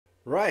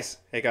Right,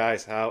 hey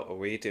guys, how are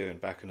we doing?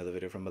 Back another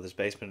video from Mother's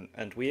Basement,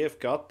 and we have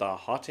got the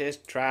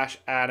hottest trash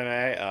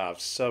anime of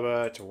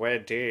summer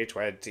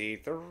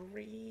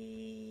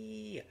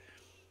 2023.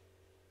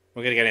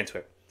 We're gonna get into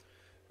it.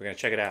 We're gonna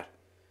check it out.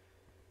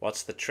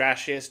 What's the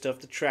trashiest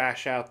of the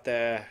trash out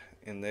there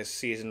in this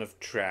season of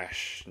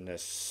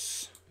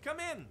trashness? Come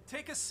in,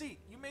 take a seat.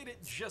 You made it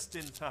just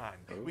in time.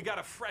 Ooh. We got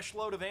a fresh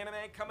load of anime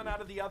coming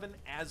out of the oven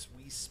as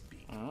we speak.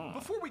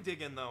 Before we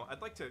dig in, though,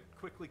 I'd like to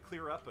quickly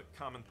clear up a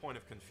common point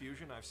of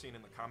confusion I've seen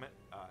in the comment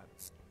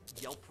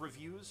Yelp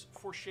reviews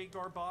for Chez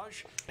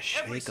Garbage.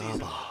 Every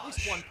season, at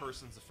least one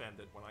person's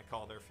offended when I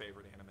call their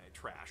favorite anime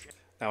trash.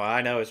 Now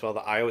I know as well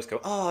that I always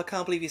go, "Oh, I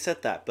can't believe you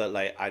said that," but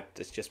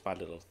it's just my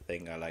little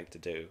thing I like to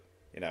do.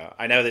 You know,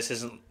 I know this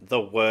isn't the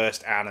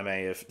worst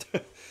anime of,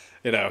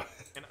 you know.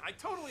 And I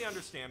totally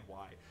understand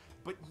why.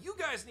 But you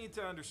guys need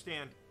to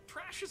understand,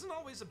 trash isn't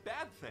always a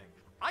bad thing.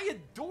 I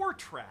adore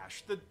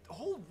trash. The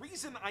whole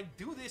reason I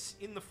do this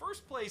in the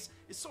first place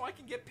is so I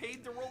can get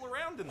paid to roll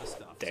around in the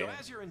stuff. Damn. So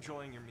as you're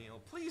enjoying your meal,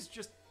 please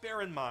just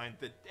bear in mind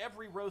that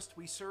every roast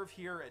we serve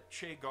here at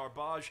Chez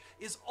Garbage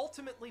is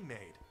ultimately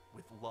made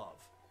with love.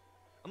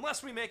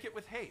 Unless we make it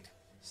with hate.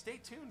 Stay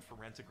tuned for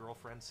Rent a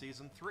Girlfriend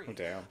Season 3. Oh,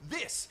 damn.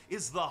 This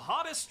is the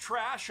hottest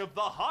trash of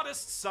the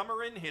hottest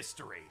summer in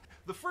history.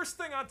 The first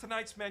thing on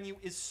tonight's menu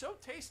is so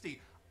tasty,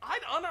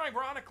 I'd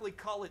unironically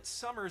call it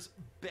summer's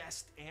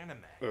best anime.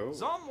 Oh.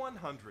 Zom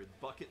 100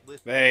 Bucket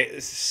List Mate,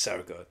 this is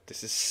so good.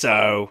 This is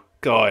so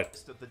good.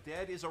 of the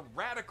Dead is a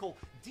radical,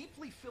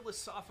 deeply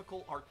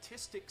philosophical,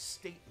 artistic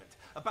statement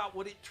about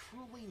what it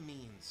truly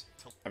means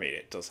to I mean,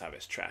 it does have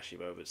its trashy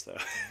moments, though.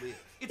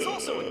 live. It's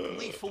also a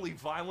gleefully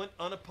violent,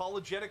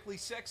 unapologetically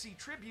sexy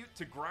tribute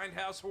to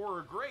grindhouse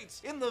horror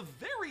greats in the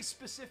very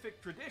specific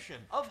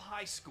tradition of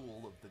High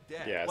School of the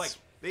Dead. Yes. Like,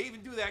 they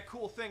even do that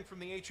cool thing from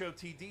the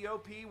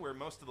HOTDOP where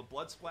most of the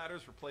blood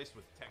splatters replaced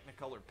with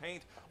Technicolor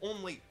paint,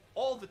 only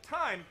all the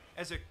time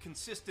as a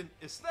consistent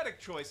aesthetic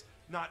choice,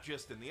 not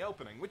just in the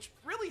opening, which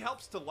really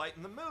helps to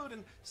lighten the mood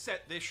and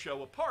set this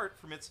show apart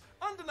from its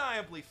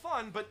undeniably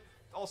fun, but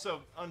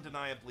also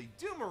undeniably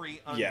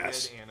doomery undead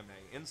Yes. anime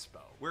inspo.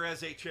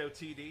 Whereas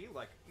HOTD,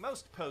 like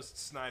most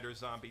post-Snyder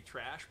zombie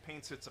trash,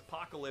 paints its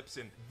apocalypse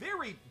in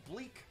very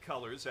bleak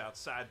colors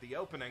outside the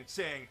opening,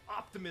 saying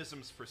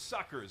optimism's for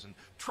suckers and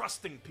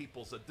trusting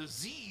people's a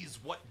disease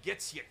what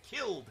gets you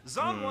killed.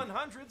 Zom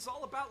 100's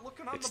all about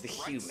looking on It's the the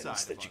bright humans side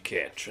that of you undead.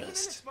 can't Even in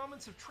trust. its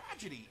moments of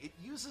tragedy, it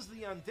uses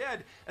the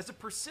undead as a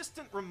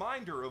persistent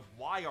reminder of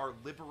why our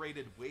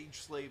liberated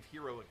wage slave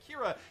hero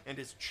Akira and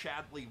his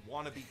Chadley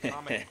wannabe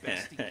comic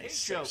bestie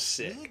So Keisho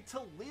sick. need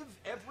to live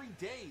every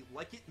day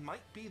like it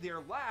might be their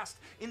last,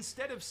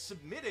 instead of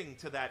submitting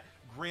to that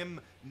grim,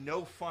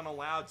 no fun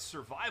allowed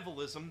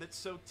survivalism that's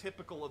so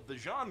typical of the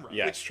genre.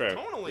 Yeah, which it's true.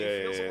 tonally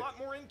Yeah, feels yeah, a yeah. lot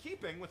more in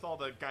keeping with all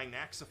the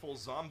gynaxiful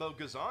zombo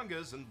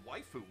gazongas and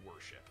waifu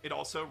worship. It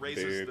also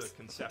raises Boobs. the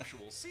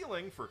conceptual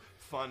ceiling for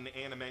fun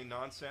anime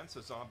nonsense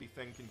a zombie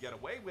thing can get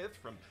away with,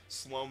 from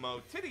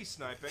slow-mo titty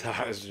sniping.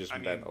 That is just I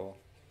mean, mental.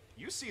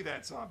 you see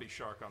that zombie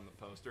shark on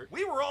the poster.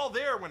 We were all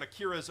there when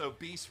Akira's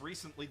obese,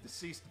 recently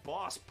deceased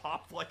boss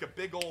popped like a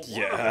big old water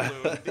Yeah.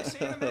 balloon. This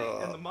anime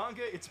and the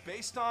manga it's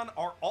based on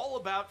are all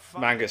about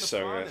finding Manga's the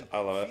so fun good. and I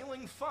love it.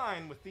 feeling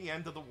fine with the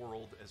end of the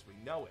world as we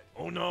know it.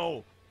 Oh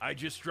no! I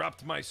just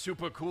dropped my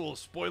super cool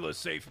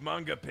spoiler-safe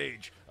manga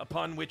page,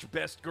 upon which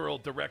Best Girl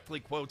directly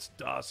quotes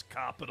Das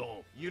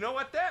Kapital. You know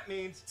what that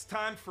means? It's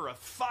time for a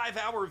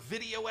 5-hour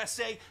video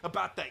essay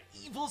about the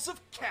evils of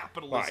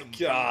capitalism. My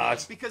God.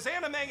 baby. Because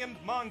anime and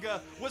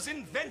manga was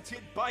invented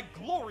by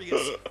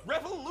glorious,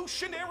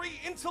 revolutionary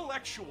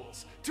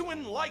intellectuals to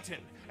enlighten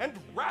and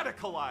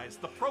radicalize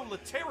the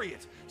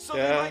proletariat so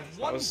they might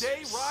one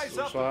day rise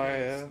up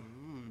against.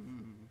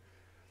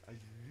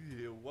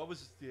 What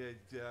was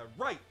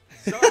right?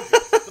 Zombie,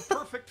 the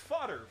perfect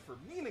fodder for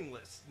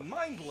meaningless,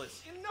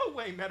 mindless, in no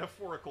way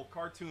metaphorical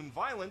cartoon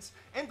violence,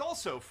 and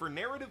also for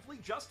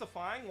narratively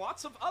justifying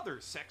lots of other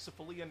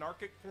sexifully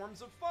anarchic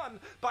forms of fun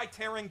by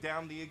tearing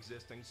down the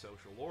existing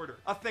social order.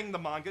 A thing the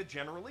manga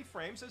generally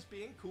frames as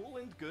being cool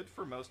and good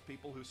for most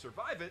people who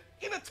survive it,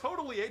 in a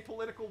totally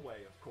apolitical way,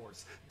 of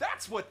course.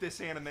 That's what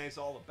this anime's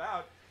all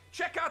about.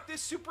 Check out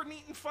this super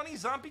neat and funny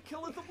zombie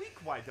kill of the week,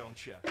 why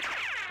don't you?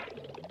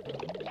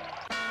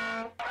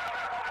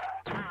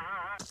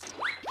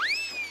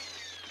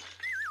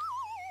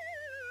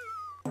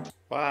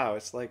 Wow,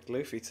 it's like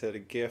Luffy to the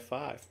Gear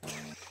 5.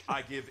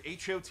 I give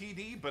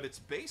HOTD, but it's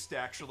based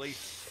actually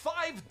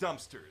 5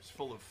 dumpsters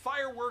full of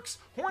fireworks,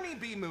 horny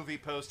B-movie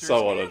posters, So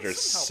and 100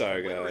 is some so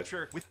helpful good.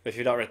 literature with If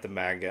you've not read the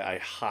manga, I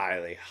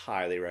highly,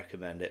 highly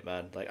recommend it,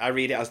 man. Like, I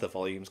read it as the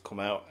volumes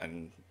come out,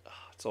 and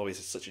it's always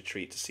such a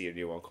treat to see a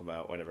new one come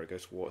out whenever it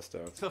goes to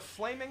Waterstone. the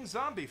flaming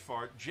zombie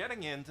fart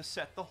jetting in to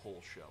set the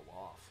whole show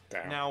off.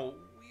 Damn. Now,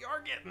 we you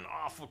are getting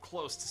awful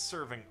close to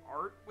serving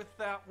art with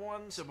that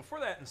one. So before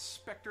that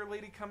inspector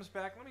lady comes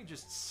back, let me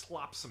just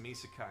slop some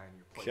isekai on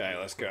your plate. Okay,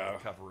 let's go.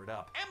 Cover it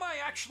up. Am I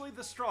actually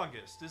the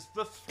strongest? Is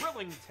the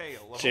thrilling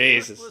tale of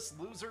Jesus. a worthless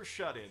loser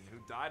shut-in who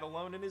died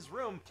alone in his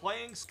room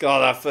playing. God,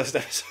 that first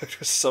episode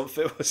was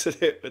something,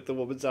 wasn't it? With the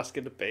woman's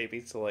asking the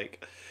baby to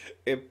like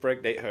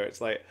impregnate her.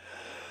 It's like,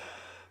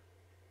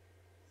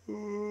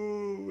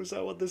 ooh, is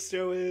that what this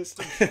show is?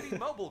 Some shitty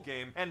mobile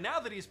game, and now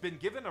that he's been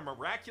given a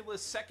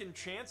miraculous second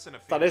chance in a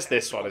That is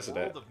this one, fantastical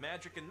isn't it? world of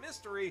magic and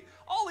mystery,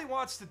 all he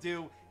wants to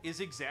do is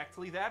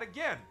exactly that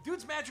again.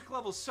 Dude's magic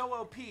level's so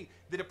OP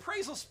that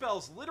appraisal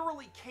spells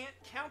literally can't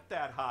count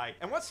that high.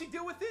 And what's he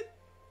do with it?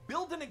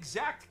 Build an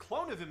exact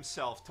clone of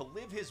himself to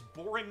live his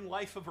boring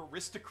life of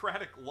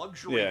aristocratic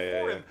luxury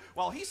for him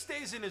while he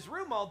stays in his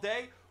room all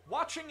day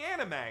watching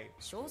anime.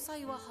 詳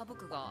細は省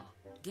くが、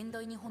現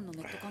代日本の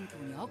ネット環境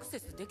にアクセ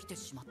スできて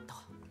しまった。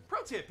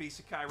 Pro tip,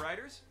 isekai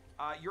writers,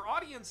 your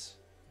audience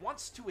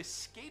wants to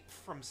escape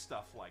from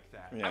stuff like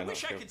that. Yeah, I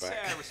wish I not could go say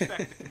back. I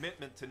respect the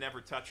commitment to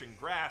never touching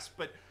grass,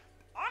 but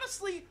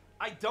honestly,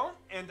 I don't,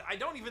 and I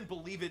don't even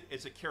believe it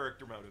as a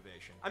character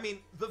motivation. I mean,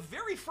 the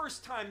very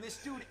first time this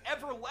dude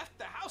ever left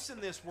the house in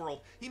this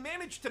world, he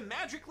managed to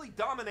magically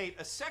dominate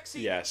a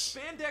sexy, Yes.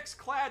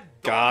 spandex-clad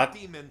God dog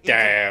demon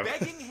damn. into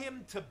begging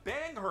him to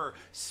bang her,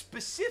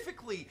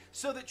 specifically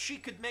so that she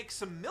could make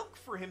some milk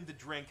for him to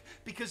drink,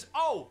 because,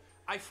 oh,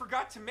 I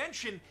forgot to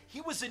mention,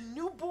 he was a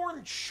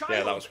newborn child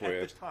Yeah, that was at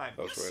weird. the time.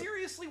 That was You weird.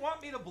 seriously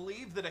want me to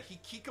believe that a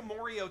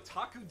Hikikomori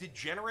otaku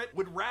degenerate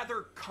would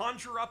rather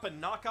conjure up a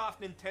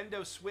knockoff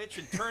Nintendo Switch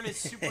and turn his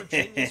super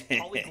genius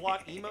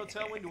polyglot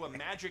Emoto into a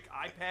magic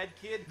iPad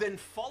kid than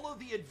follow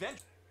the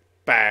adventure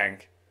Bang.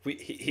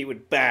 He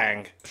would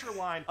bang.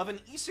 line of an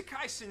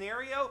isekai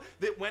scenario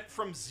that went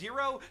from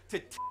 0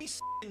 to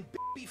and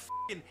baby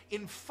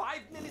in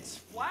 5 minutes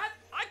flat?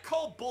 I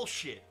call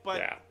bullshit, but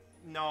Yeah.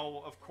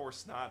 no, of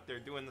course not. They're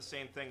doing the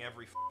same thing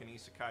every fucking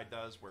isekai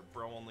does, where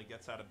bro only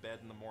gets out of bed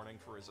in the morning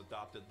for his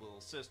adopted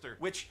little sister,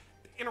 which,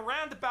 in a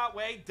roundabout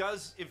way,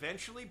 does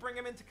eventually bring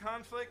him into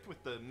conflict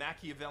with the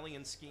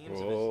Machiavellian schemes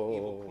of his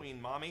evil Whoa. queen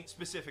mommy,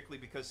 specifically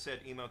because said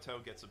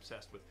Emoto gets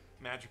obsessed with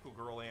magical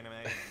girl anime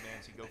and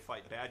demands he go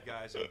fight bad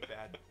guys in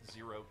bad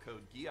zero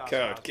code Geass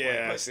Code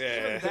cosplay. Geass, But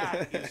yeah. even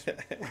that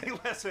is way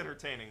less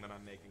entertaining than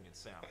I'm making it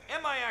sound.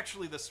 Am I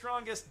Actually the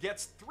Strongest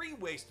gets 3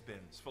 waste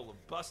bins full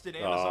of busted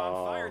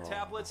Amazon Fire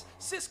tablets,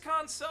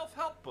 Syscon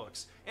self-help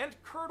books, and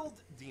curdled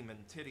demon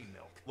titty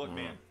milk. Look,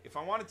 man, if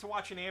I wanted to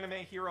watch an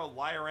anime hero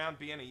lie around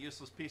being a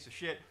useless piece of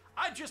shit,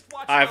 I'd just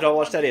watch. I've not Level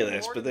watched 1 any of Demon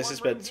this, Lord but and this One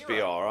is meant Room to be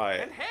Hero. alright.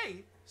 And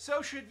hey,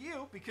 so should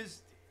you,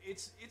 because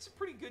it's a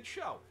pretty good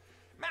show.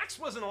 Max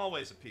wasn't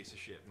always a piece of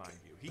shit, mind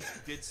you. He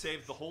did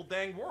save the whole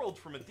dang world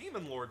from a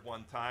demon lord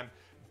one time,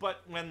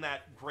 but when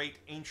that great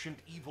ancient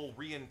evil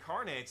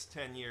reincarnates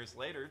 10 years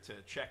later to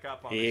check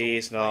up on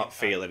He's his old not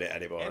feeling it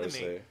anymore, is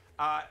enemy,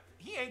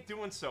 he? he ain't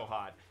doing so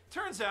hot.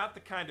 Turns out the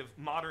kind of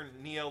modern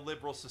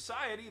neoliberal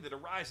society that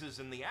arises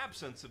in the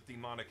absence of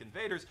demonic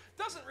invaders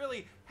doesn't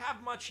really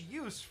have much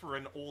use for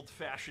an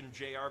old-fashioned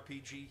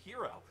JRPG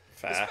hero.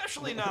 Fair.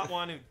 Especially not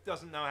one who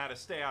doesn't know how to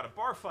stay out of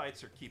bar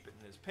fights or keep it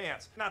in his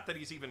pants. Not that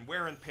he's even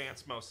wearing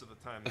pants most of the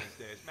time these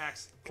days.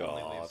 Max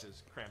only God. leaves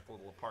his cramped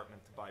little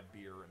apartment to buy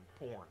beer and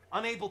porn.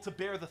 Unable to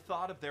bear the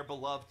thought of their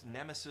beloved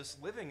nemesis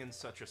living in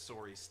such a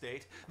sorry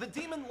state, the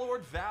Demon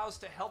Lord vows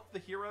to help the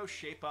hero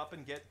shape up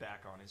and get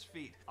back on his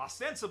feet.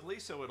 Ostensibly,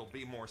 so it'll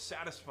be more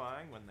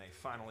satisfying when they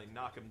finally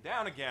knock him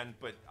down again,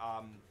 but,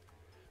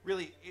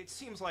 really, it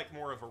seems like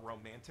more of a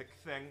romantic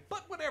thing.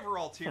 But whatever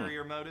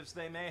ulterior motives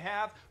they may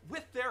have,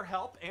 with their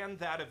help and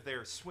that of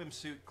their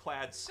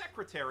swimsuit-clad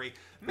secretary,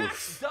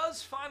 Max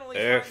does finally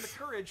find the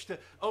courage to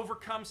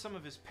overcome some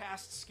of his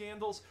past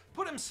scandals,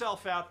 put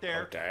himself out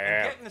there, Oh, damn.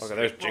 and get in a Look at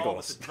those straight brawl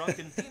with jiggles. a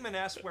drunken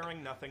demoness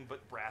wearing nothing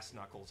but brass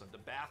knuckles and a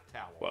bath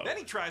towel. Whoa. Then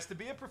he tries to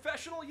be a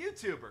professional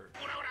YouTuber.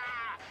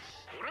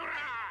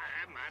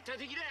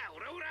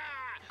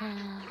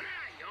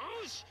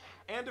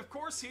 And of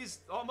course, he's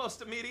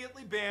almost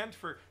immediately banned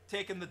for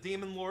taking the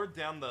Demon Lord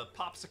down the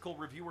popsicle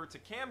reviewer to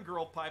cam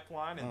girl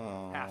pipeline in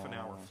half an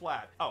hour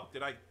flat. Oh,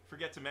 did I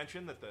forget to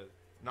mention that the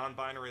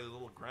non-binary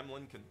little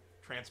gremlin can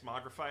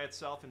transmogrify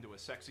itself into a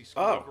sexy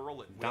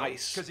schoolgirl at will?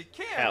 nice. Because it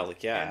can. Hell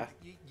yeah.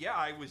 And yeah,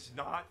 I was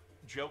not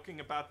joking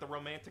about the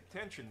romantic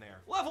tension there.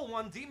 Level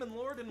 1 Demon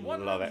Lord and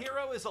One Love Room it.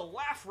 Hero is a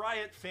laugh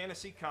riot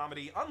fantasy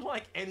comedy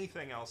unlike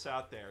anything else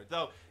out there,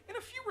 though in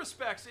a few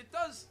respects it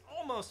does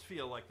almost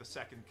feel like the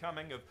second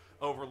coming of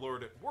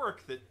Overlord at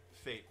Work that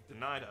fate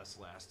denied us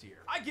last year.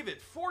 I give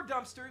it 4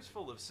 dumpsters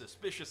full of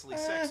suspiciously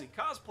sexy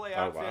cosplay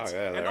Oh, wow, outfits.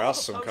 yeah, and there all are the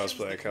some potions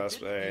cosplay that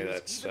you didn't use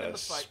that's, even in the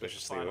fight with the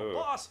suspiciously final ooh.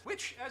 boss,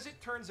 which, as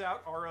it turns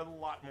out, are a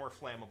lot more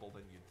flammable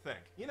than you'd think.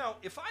 You know,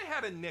 if I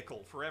had a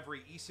nickel for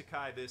every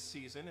isekai this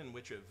season in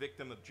which a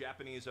victim of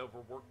Japanese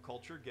overwork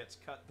culture gets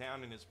cut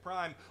down in his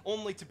prime,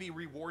 only to be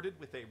rewarded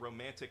with a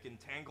romantic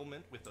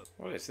entanglement with a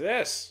What is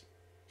this?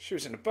 She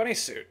was in a bunny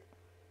suit.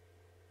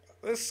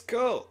 This is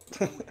cool.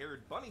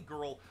 blue-haired bunny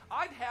girl,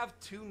 I'd have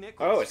 2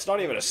 nickels. Oh, it's not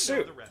even And a you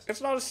know suit. the rest It's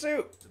not a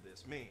suit. to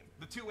this meme.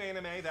 The two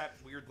anime that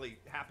weirdly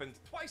happened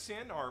twice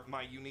in are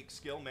My Unique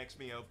Skill Makes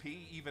Me OP,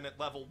 even at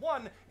level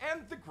 1,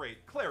 and The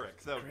Great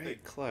Cleric, though they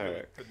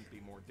really couldn't be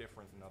more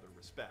different in other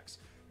respects.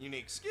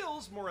 Unique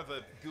Skills, more of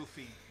a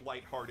goofy,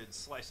 lighthearted,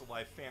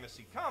 slice-of-life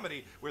fantasy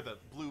comedy, where the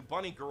Blue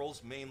Bunny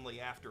Girl's mainly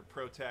after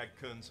Protag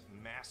Kun's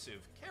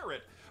massive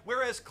carrot,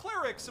 whereas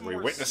Cleric's a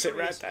more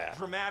serious,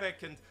 dramatic,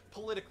 and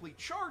politically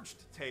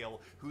charged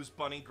tale whose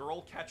bunny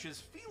girl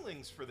catches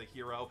feelings for the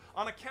hero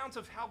on account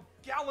of how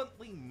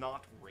gallantly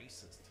not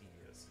racist he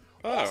is.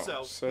 Oh,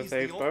 Also, so he's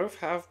they the both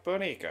have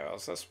bunny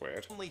girls. That's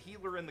weird. only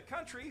healer in the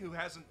country who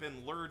hasn't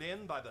been lured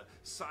in by the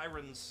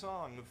siren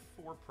song of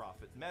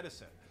for-profit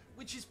medicine.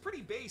 Which is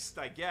pretty based,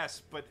 I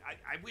guess, but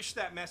I wish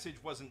that message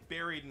wasn't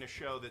buried in a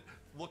show that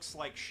looks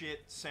like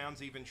shit,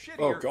 sounds even shittier.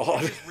 Oh,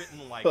 God. It's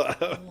written like...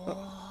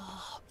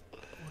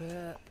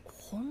 俺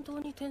本当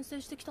に転生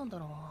してきたんだ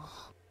な。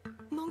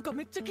なんか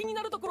めっちゃ気に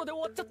なるところで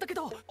終わっちゃったけ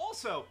ど。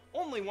 Also,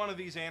 only one of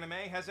these anime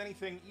has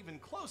anything even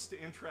close to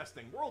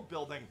interesting world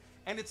building,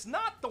 and it's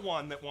not the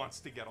one that wants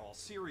to get all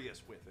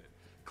serious with it.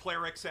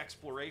 Cleric's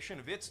exploration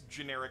of its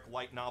generic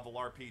light novel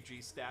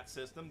RPG stat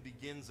system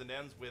begins and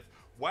ends with,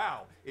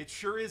 wow, it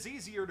sure is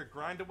easier to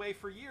grind away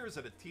for years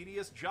at a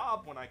tedious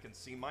job when I can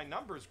see my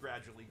numbers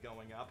gradually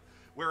going up.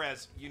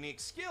 Whereas Unique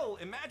Skill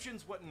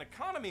imagines what an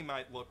economy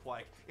might look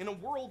like in a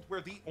world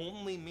where the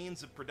only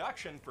means of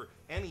production for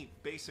any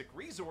basic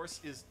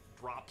resource is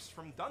drops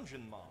from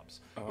dungeon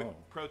mobs, with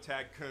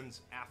Protag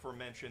Kun's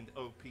aforementioned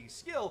OP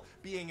skill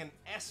being an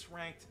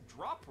S-ranked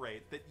drop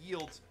rate that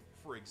yields,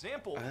 for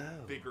example,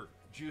 bigger,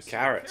 juicier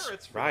carrots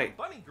for the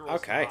bunny girls.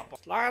 Okay.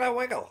 Look at her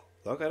wiggle.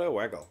 Look at her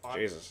wiggle.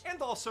 Jesus.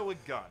 And also a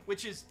gun,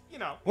 which is, you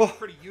know,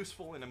 pretty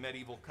useful in a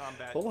medieval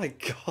combat. Oh my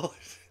god.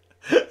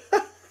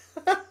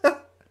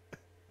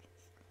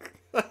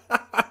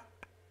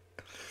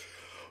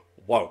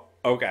 Whoa.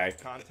 Okay.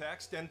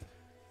 Context, and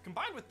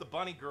combined with the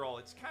bunny girl,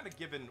 it's kind of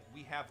given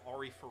we have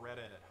Ari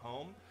Ferretta at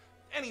home.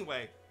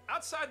 Anyway,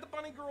 outside the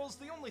bunny girls,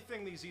 the only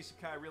thing these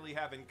isekai really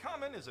have in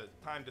common is a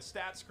time to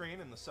stat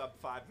screen in the sub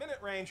 5-minute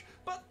range,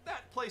 but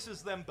that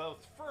places them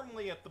both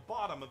firmly at the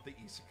bottom of the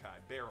isekai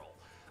barrel.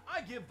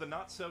 I give the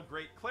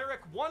not-so-great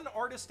Cleric one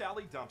Artist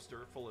Alley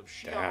dumpster full of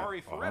Shia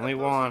Ari Ferretta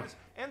posters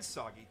and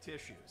soggy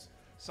tissues.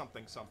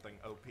 Something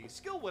OP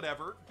skill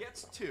whatever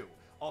gets 2.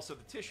 Also,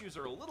 the tissues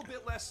are a little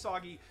bit less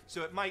soggy,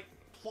 so it might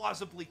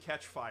plausibly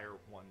catch fire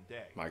one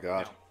day. My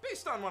god. Now,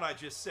 based on what I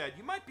just said,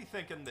 you might be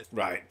thinking that...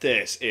 Right,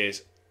 this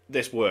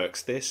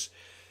works. This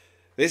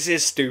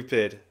is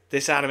stupid.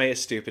 This anime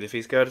is stupid. If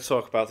he's going to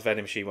talk about the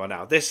vending machine one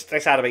now, this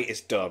anime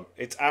is dumb.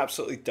 It's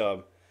absolutely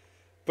dumb.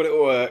 But it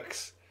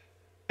works.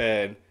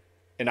 And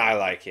I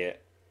like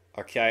it.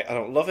 Okay, I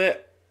don't love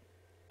it.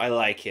 I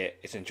like it.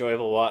 It's an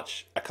enjoyable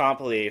watch. I can't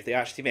believe they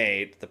actually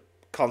made the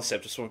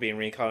concept of someone being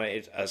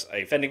reincarnated as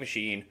a vending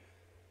machine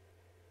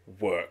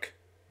work.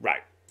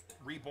 Right.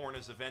 Reborn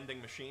as a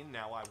vending machine,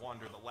 Now I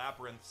Wander the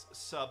Labyrinth's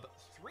sub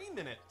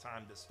 3-minute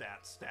time to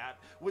stat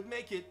would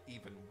make it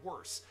even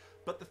worse.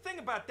 But the thing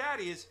about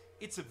that is,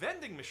 it's a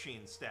vending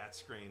machine stat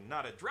screen,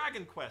 not a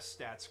Dragon Quest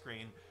stat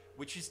screen,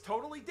 which is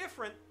totally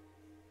different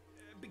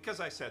because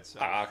I said so.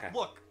 Okay.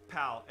 Look,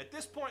 pal, at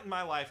this point in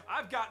my life,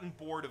 I've gotten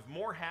bored of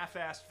more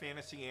half-assed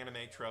fantasy anime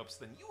tropes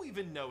than you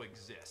even know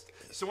exist.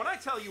 So when I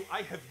tell you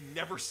I have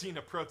never seen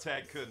a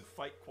Protag Kun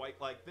fight quite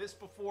like this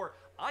before,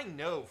 I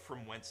know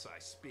from whence I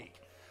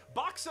speak.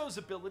 Boxo's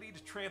ability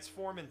to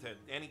transform into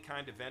any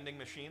kind of vending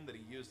machine that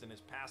he used in his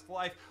past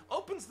life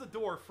opens the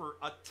door for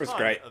a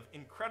ton of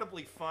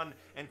incredibly fun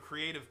and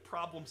creative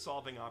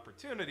problem-solving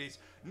opportunities,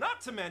 not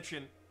to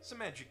mention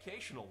some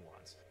educational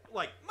ones.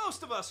 Like,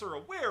 most of us are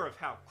aware of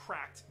how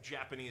cracked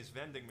Japanese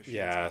vending machines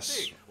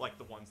can be, like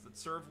the ones that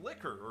serve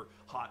liquor or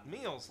hot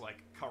meals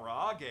like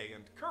karaage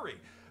and curry.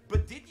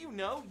 But did you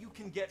know you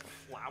can get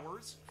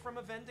flowers from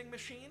a vending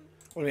machine?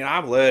 Well, I mean,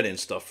 I'm learning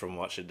stuff from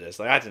watching this.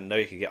 Like, I didn't know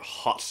you could get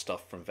hot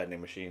stuff from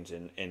vending machines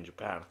in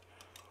Japan.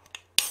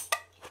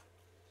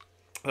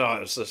 Oh,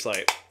 it's just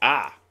like,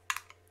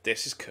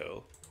 this is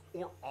cool.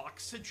 Or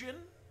oxygen?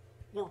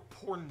 Or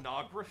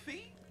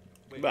pornography?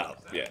 Wait, well,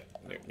 yeah.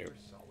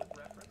 Solid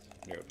reference?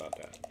 Knew about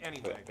that.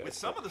 Anyway, with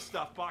some of the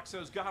stuff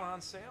Boxo's got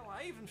on sale,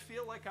 I even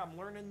feel like I'm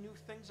learning new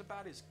things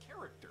about his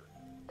character.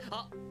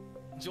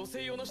 女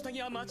性用の下着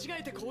は間違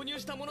えて購入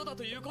したものだ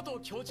ということを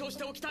強調し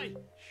ておきたい。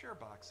 Sure,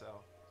 Boxo.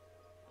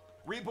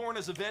 Reborn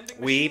as a vending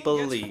We machine gets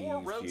believe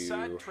 4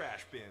 roadside you.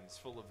 trash bins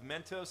full of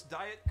Mentos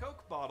Diet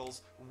Coke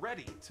bottles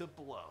ready to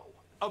blow.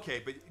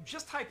 Okay, but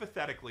just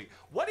hypothetically,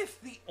 what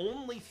if the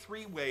only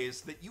 3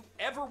 ways that you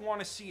ever want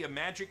to see a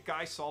magic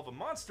guy solve a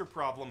monster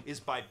problem is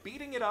by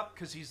beating it up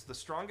because he's the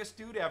strongest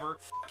dude ever,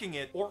 fucking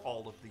it, or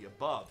all of the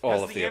above? All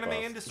Has of the the anime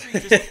above. industry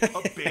just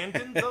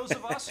abandoned those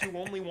of us who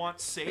only want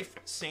safe,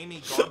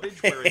 samey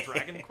garbage where a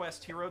Dragon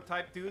Quest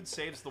hero-type dude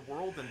saves the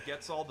world and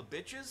gets all the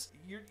bitches?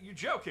 You're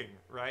joking,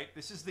 right?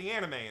 This is the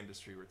anime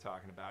industry we're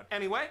talking about.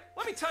 Anyway,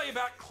 let me tell you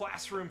about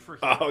Classroom for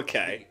Heroes.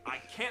 Okay. I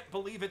can't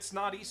believe it's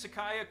not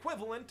isekai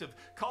equivalent of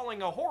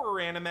calling a horror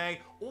anime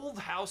Old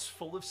House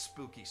Full of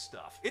Spooky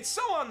Stuff. It's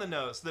so on the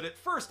nose that at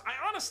first I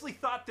honestly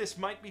thought this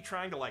might be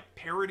trying to like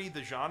parody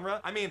the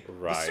genre. I mean,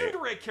 Right. the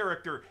tsundere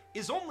character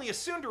is only a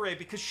tsundere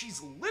because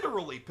she's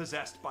literally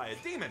possessed by a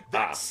demon.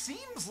 That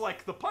seems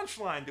like the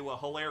punchline to a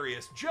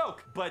hilarious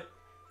joke, but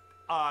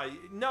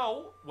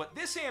no, what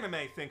this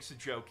anime thinks a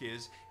joke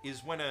is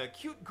when a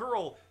cute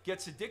girl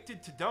gets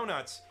addicted to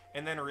donuts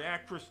and then her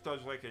actress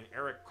does like an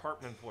Eric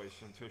Cartman voice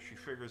until she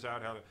figures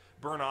out how to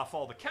burn off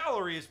all the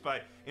calories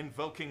by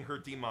invoking her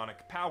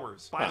demonic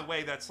powers. By the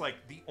way, that's like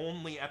the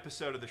only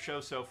episode of the show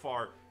so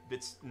far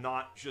that's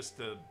not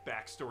just a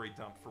backstory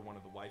dump for one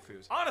of the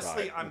waifus.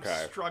 Honestly, Right, I'm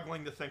okay.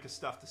 struggling to think of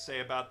stuff to say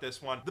about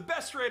this one. The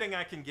best rating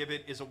I can give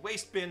it is a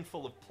waste bin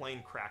full of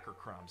plain cracker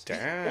crumbs.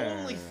 The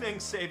only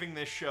thing saving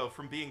this show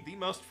from being the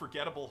most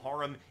forgettable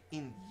harem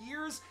in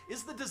years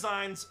is the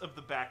designs of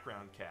the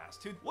background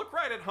cast, who look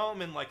right at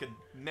home in like a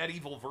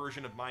medieval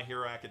version of My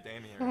Hero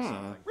Academia or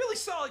something. Really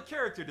solid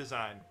character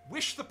design.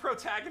 Wish the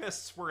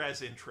protagonists were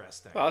as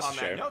interesting. Well, that's On a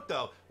that shame. note,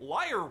 though,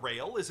 Liar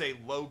Rail is a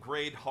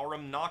low-grade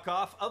harem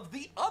knockoff of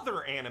the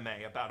other anime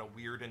about a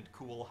weird and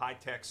cool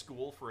high-tech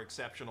school for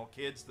exceptional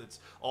kids that's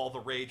all the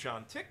rage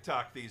on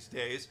TikTok these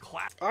days.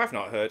 I've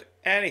not heard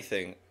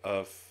anything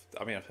of.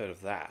 I mean, I've heard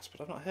of that,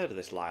 but I've not heard of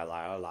this Liar.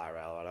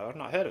 I've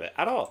not heard of it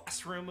at all.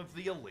 Classroom of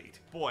the Elite.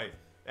 Boy,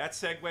 that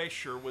segue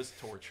sure was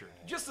tortured.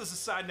 Just as a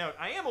side note,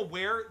 I am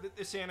aware that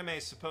this anime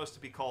is supposed to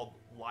be called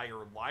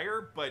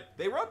Liar, but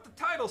they wrote the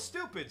title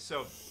stupid,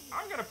 so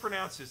I'm gonna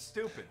pronounce it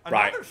stupid.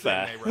 Right, Another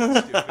fair. thing they wrote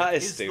stupid That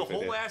is is stupid, the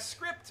whole yeah. ass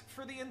script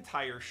for the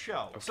entire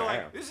show. So Okay.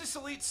 like, there's this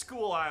elite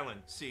school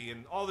island, see,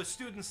 and all the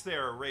students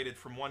there are rated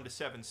from 1 to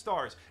 7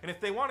 stars, and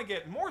if they want to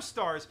get more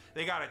stars,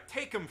 they gotta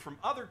take them from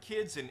other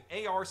kids in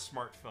AR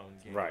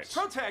smartphone games. Right.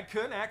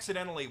 Protag-kun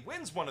accidentally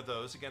wins one of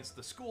those against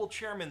the school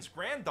chairman's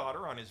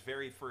granddaughter on his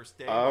very first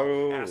day,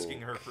 Oh.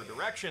 asking her for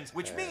directions,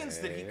 which means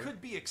that he could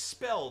be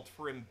expelled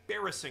for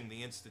embarrassing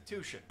the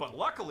institution. But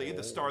luckily,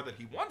 the star that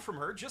he won from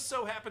her just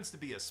so happens to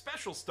be a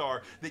special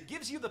star that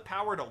gives you the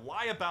power to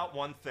lie about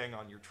one thing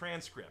on your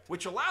transcript,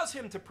 which allows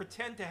him to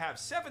pretend to have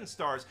 7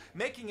 stars,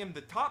 making him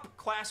the top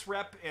class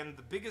rep and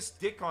the biggest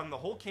dick on the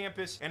whole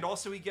campus, and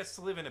also he gets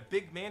to live in a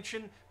big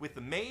mansion with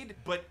a maid,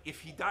 but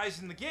if he dies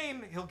in the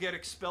game, he'll get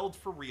expelled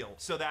for real.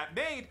 So that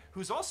maid,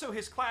 who's also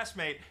his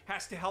classmate,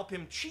 has to help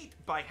him cheat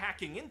by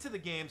hacking into the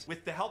games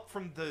with the help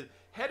from the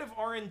head of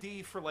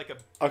R&D for like a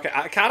Okay,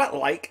 I kind of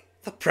like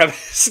the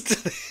premise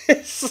to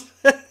this.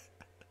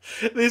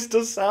 This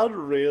does sound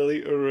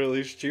really,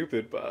 really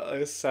stupid, but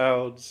it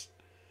sounds.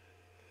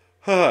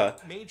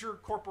 major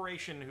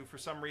corporation who for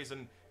some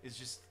reason is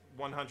just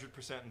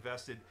 100%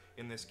 invested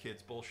in this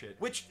kid's bullshit.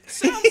 Which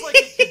sounds like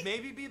it could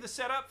maybe be the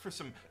setup for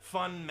some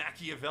fun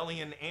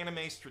Machiavellian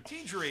anime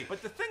strategery.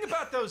 But the thing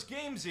about those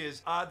games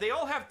is they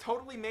all have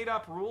totally made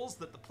up rules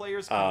that the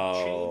players can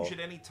change at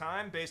any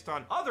time based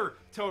on other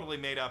totally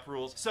made up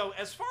rules. So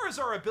as far as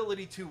our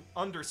ability to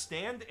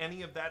understand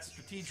any of that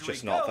strategery just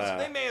goes, not there.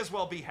 they may as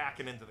well be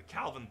hacking into the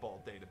Calvin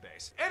Ball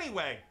database.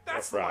 Anyway,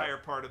 that's the Right. liar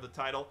part of the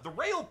title. The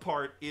rail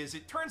part is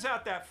it turns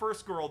out that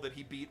first girl that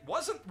he beat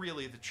wasn't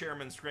really the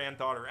chairman's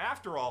granddaughter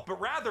after all, but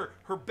rather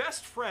her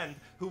best friend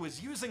who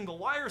was using the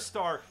liar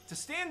star to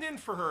stand in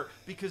for her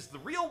because the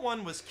real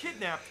one was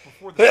kidnapped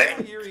before the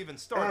school year even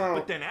started.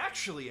 But then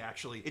actually,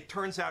 it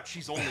turns out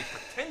she's only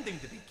pretending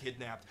to be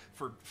kidnapped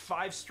for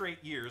 5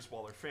 straight years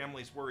while her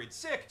family's worried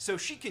sick, so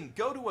she can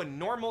go to a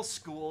normal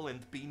school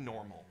and be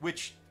normal.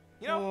 Which,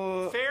 you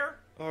know, fair?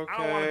 I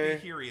don't want to be Okay.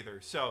 here either.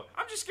 So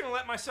I'm just going to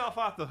let myself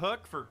off the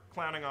hook for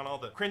clowning on all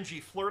the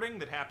cringy flirting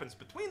that happens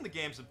between the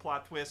games and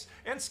plot twists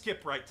and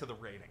skip right to the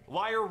rating.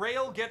 Liar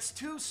Rail gets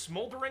 2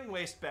 smoldering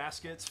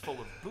wastebaskets full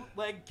of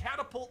bootleg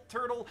Catapult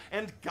Turtle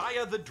and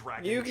Gaia the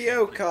Dragon.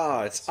 Yu-Gi-Oh Champion.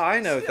 cards.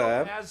 I know Still,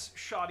 them. as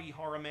shoddy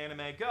harem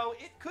anime go,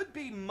 it could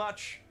be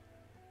much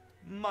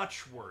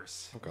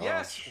worse. gosh.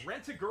 Yes,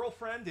 Rent a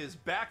Girlfriend is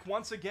back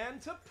once again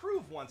to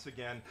prove once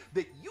again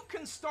that you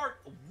can start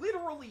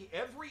literally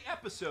every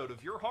episode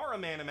of your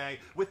harem anime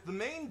with the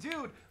main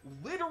dude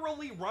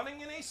literally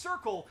running in a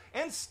circle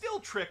and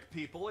still trick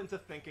people into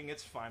thinking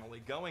it's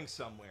finally going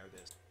somewhere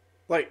this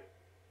Like,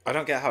 I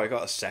don't get how it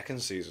got a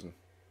second season.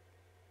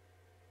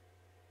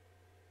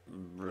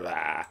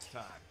 Blah.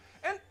 time.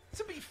 And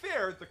to be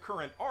fair, the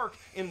current arc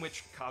in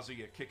which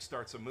Kazuya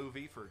kickstarts a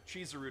movie for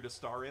Chizuru to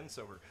star in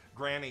so her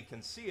granny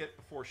can see it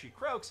before she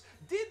croaks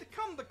did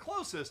come the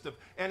closest of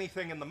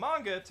anything in the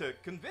manga to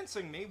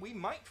convincing me we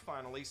might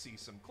finally see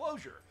some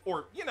closure.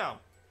 Or, you know,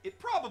 it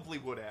probably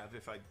would have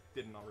if I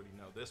didn't already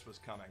know this was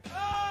coming.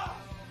 Ah!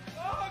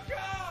 Oh,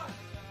 God!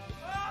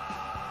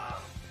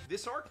 Ah!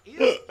 This arc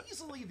is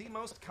easily the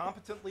most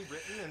competently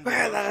written and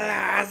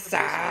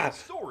the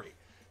story.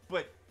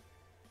 But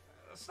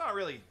it's not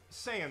really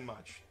saying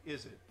much,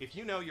 is it? If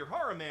you know your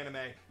harem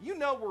anime, you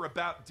know we're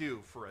about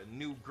due for a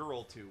new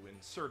girl to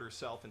insert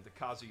herself into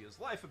Kazuya's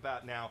life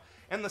about now,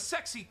 and the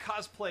sexy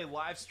cosplay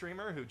live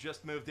streamer who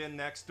just moved in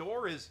next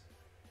door is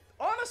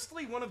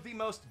honestly one of the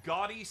most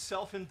gaudy,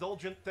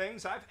 self-indulgent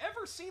things I've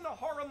ever seen a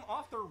harem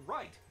author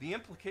write. The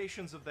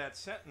implications of that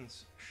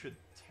sentence should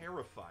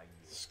terrify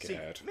you.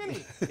 Scared. See,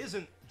 Minnie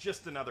isn't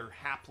just another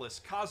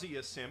hapless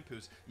Kazuya simp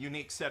whose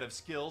unique set of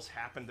skills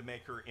happen to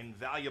make her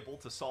invaluable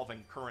to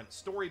solving current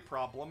story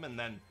problem, and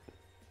then,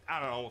 I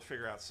don't know, we'll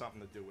figure out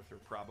something to do with her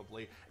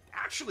probably.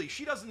 Actually,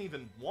 she doesn't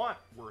even want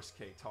worst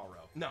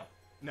Keitaro. No.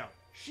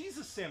 She's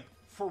a simp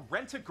for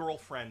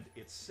Rent-a-Girlfriend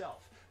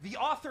itself. The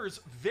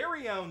author's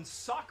very own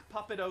sock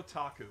puppet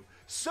otaku,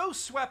 so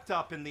swept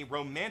up in the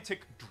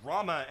romantic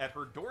drama at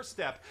her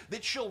doorstep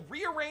that she'll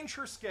rearrange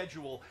her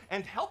schedule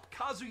and help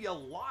Kazuya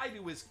lie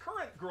to his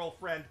current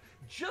girlfriend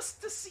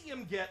just to see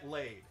him get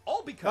laid.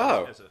 All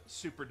because, as a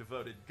super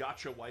devoted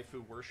gacha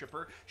waifu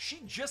worshiper,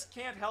 she just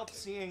can't help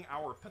seeing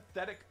our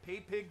pathetic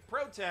pay-pig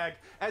protag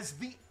as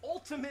the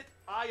ultimate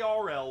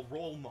IRL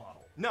role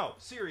model. No,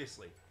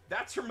 seriously,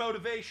 that's her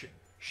motivation.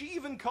 She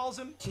even calls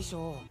him...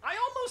 I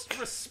almost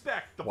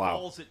respect the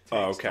balls it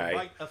takes to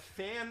write a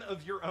fan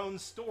of your own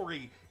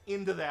story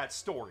into that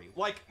story.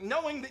 Like,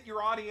 knowing that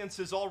your audience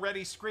is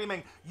already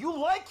screaming, "You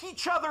like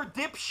each other,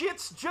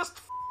 dipshits, just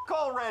f***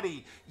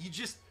 already!" You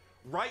just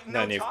write an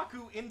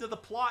otaku into the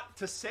plot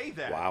to say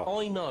that. Wow.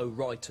 I know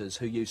writers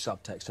who use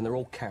subtext, and they're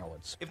all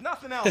cowards. If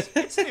nothing else,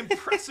 it's an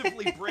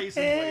impressively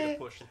brazen way to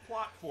push the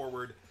plot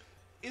forward,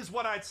 is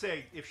what I'd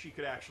say if she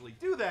could actually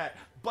do that.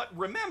 But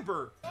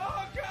remember,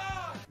 oh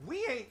god,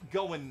 we ain't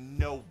going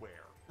nowhere.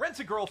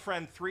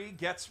 Rent-a-Girlfriend 3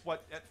 gets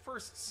what at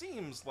first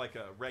seems like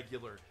a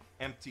regular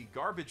empty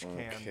garbage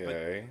can,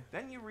 but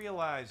then you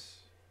realize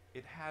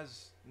it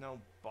has no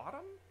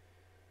bottom.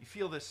 You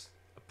feel this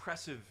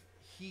oppressive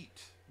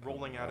heat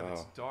rolling out of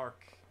its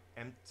dark,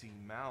 empty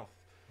mouth.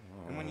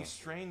 And when you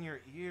strain your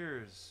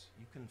ears,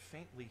 you can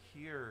faintly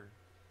hear...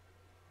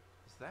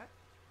 Is that...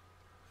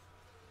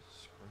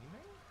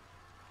 screaming?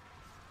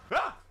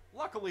 Ah!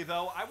 Luckily,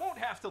 though, I won't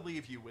have to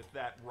leave you with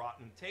that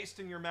rotten taste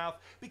in your mouth,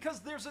 because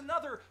there's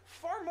another,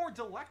 far more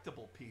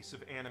delectable piece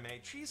of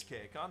anime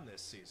cheesecake on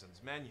this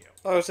season's menu.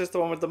 Oh, is this the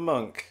one with the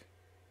monk?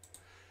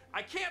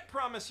 I can't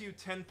promise you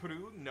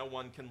Tenpuru, No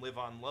One Can Live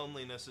on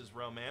Loneliness's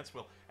romance,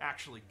 will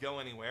actually go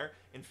anywhere.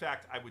 In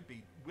fact, I would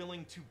be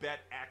willing to bet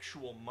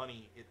actual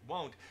money it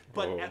won't.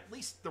 But at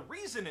least the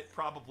reason it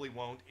probably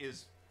won't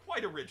is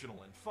quite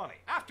original and funny.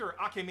 After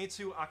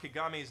Akemitsu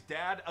Akigame's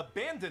dad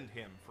abandoned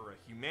him for a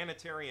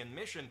humanitarian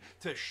mission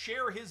to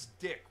share his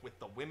dick with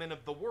the women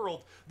of the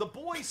world, the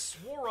boy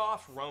swore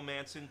off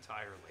romance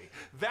entirely,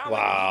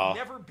 vowing he'd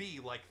never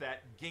be like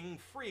that ging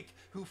freak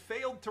who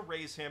failed to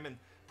raise him and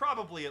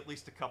probably at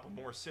least a couple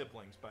more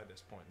siblings by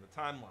this point in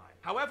the timeline.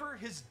 However,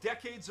 his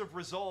decades of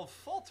resolve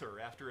falter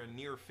after a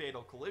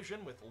near-fatal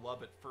collision with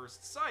love at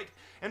first sight,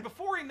 and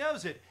before he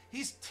knows it,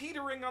 he's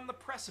teetering on the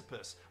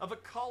precipice of a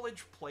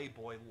college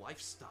playboy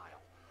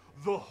lifestyle.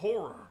 The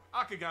horror!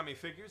 Akigami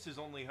figures his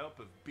only hope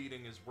of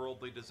beating his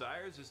worldly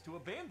desires is to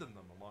abandon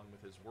them along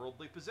with his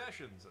worldly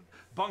possessions and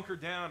bunker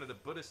down at a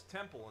Buddhist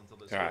temple until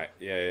this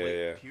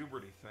late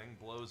puberty thing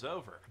blows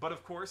over. But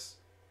of course,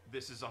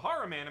 this is a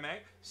harem anime,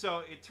 so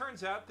it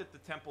turns out that the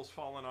temple's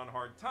fallen on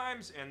hard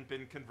times and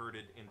been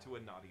converted into a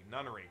naughty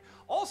nunnery.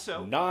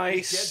 Also,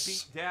 his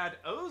deadbeat dad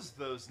owes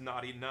those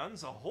naughty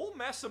nuns a whole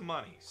mess of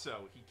money,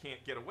 so he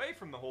can't get away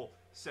from the whole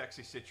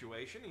sexy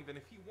situation even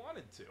if he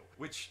wanted to,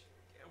 which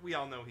we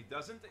all know he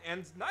doesn't,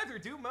 and neither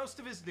do most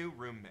of his new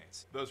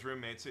roommates. Those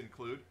roommates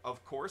include,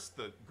 of course,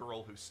 the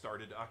girl who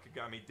started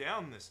Akigami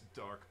down this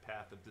dark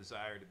path of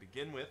desire to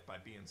begin with by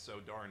being so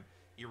darn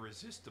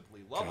irresistibly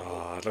lovable.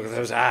 God, look at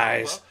those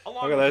eyes.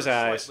 Look at those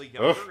eyes. Slightly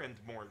younger and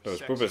more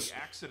sexy,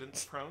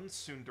 accident-prone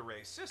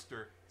tsundere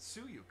sister,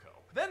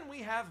 Tsuyuko. Then we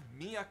have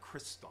Mia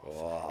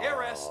Kristoff,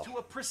 heiress to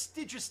a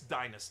prestigious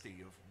dynasty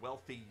of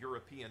wealthy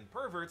European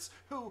perverts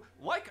who,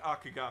 like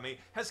Akigami,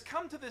 has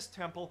come to this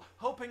temple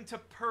hoping to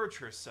purge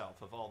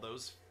herself of all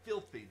those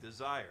filthy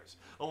desires,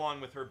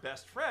 along with her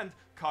best friend,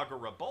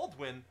 Kagura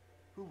Baldwin,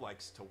 who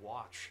likes to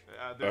watch.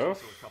 There's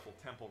also a couple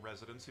temple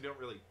residents who don't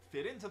really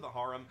fit into the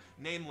harem,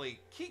 namely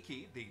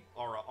Kiki, the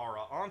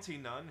Ara auntie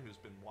nun who's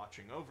been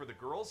watching over the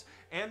girls,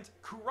 and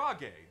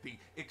Kurage, the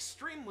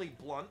extremely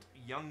blunt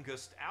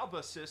youngest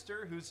Alba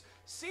sister whose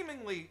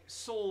seemingly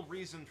sole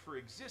reason for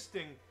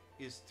existing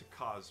is to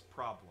cause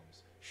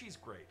problems. She's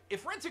great.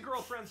 If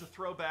Rent-a-Girlfriend's a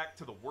throwback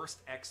to the worst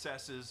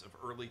excesses of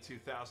early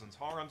 2000s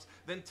harems,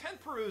 then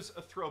Tenpuru's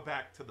a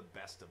throwback to the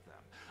best of them.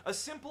 A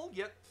simple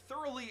yet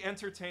thoroughly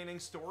entertaining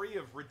story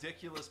of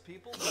ridiculous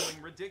people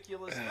doing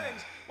ridiculous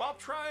things while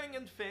trying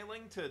and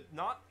failing to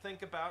not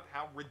think about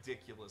how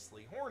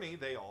ridiculously horny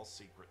they all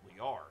secretly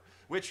are.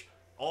 Which,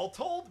 all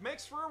told,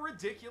 makes for a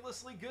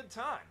ridiculously good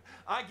time.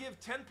 I give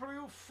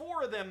Tenpuru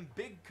 4 of them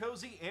big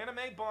cozy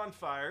anime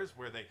bonfires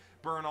where they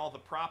burn all the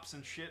props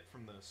and shit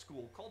from the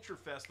school culture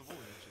festival.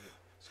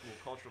 School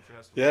cultural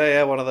festival.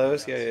 Yeah, one of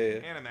those. Yeah.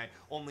 Anime.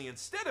 Only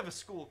instead of a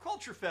school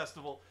culture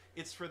festival,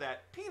 it's for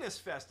that penis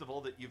festival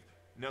that you've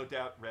no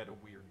doubt read a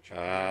weird joke.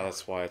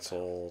 That's why it's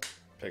all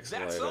pixelated.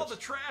 That's all the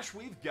trash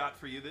we've got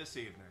for you this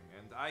evening.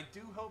 And I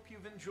do hope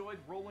you've enjoyed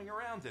rolling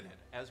around in it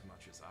as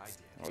much as I did.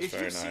 That was If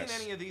very you've seen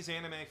nice. any of these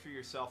anime for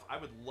yourself, I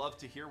would love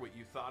to hear what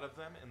you thought of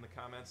them in the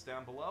comments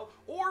down below.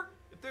 Or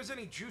if there's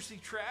any juicy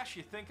trash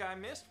you think I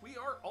missed, we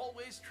are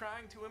always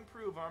trying to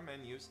improve our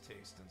menu's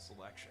taste and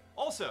selection.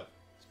 Also,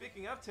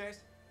 speaking of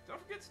taste,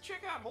 don't forget to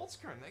check out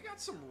Holzkern. They got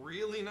some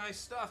really nice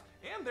stuff,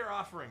 and they're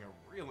offering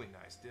a really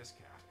nice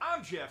discount.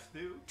 I'm Jeff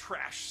Thu,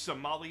 trash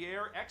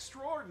sommelier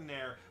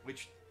extraordinaire,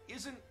 which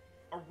isn't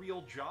a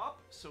real job,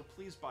 so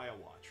please buy a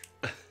watch.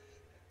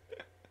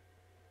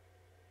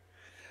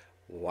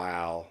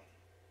 Wow.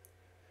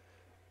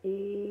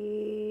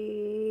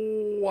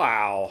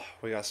 Wow.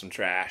 We got some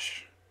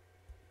trash.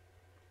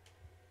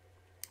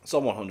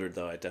 Psalm 100,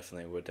 though, I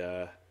definitely would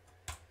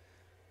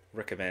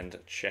recommend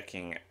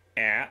checking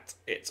out.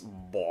 It's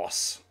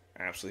boss.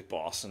 Absolutely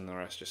boss, and the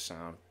rest just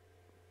sound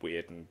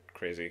weird and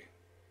crazy.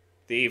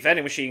 The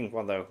vending machine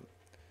one, though,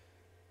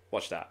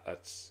 watch that.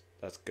 That's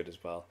good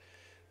as well.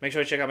 Make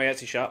sure to check out my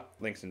Etsy shop.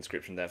 Links in the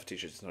description there for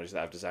t-shirts and hoodies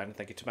that I've designed. And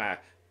thank you to my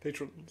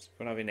patrons.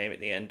 When I have your name at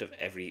the end of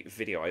every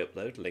video I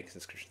upload, links in the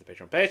description to the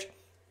Patreon page.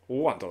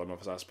 $1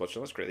 month as our support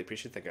channel. That's greatly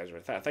appreciated. Thank you guys for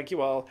that. Thank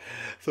you all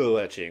for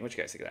watching. What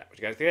you guys think of that? What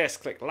you guys think of this?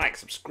 Click like,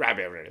 subscribe,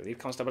 everybody. Leave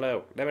comments down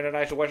below. Let me know if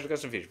you should watch the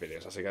custom future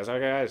videos. I'll see you guys.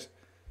 Alright, guys.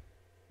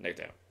 Next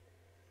time.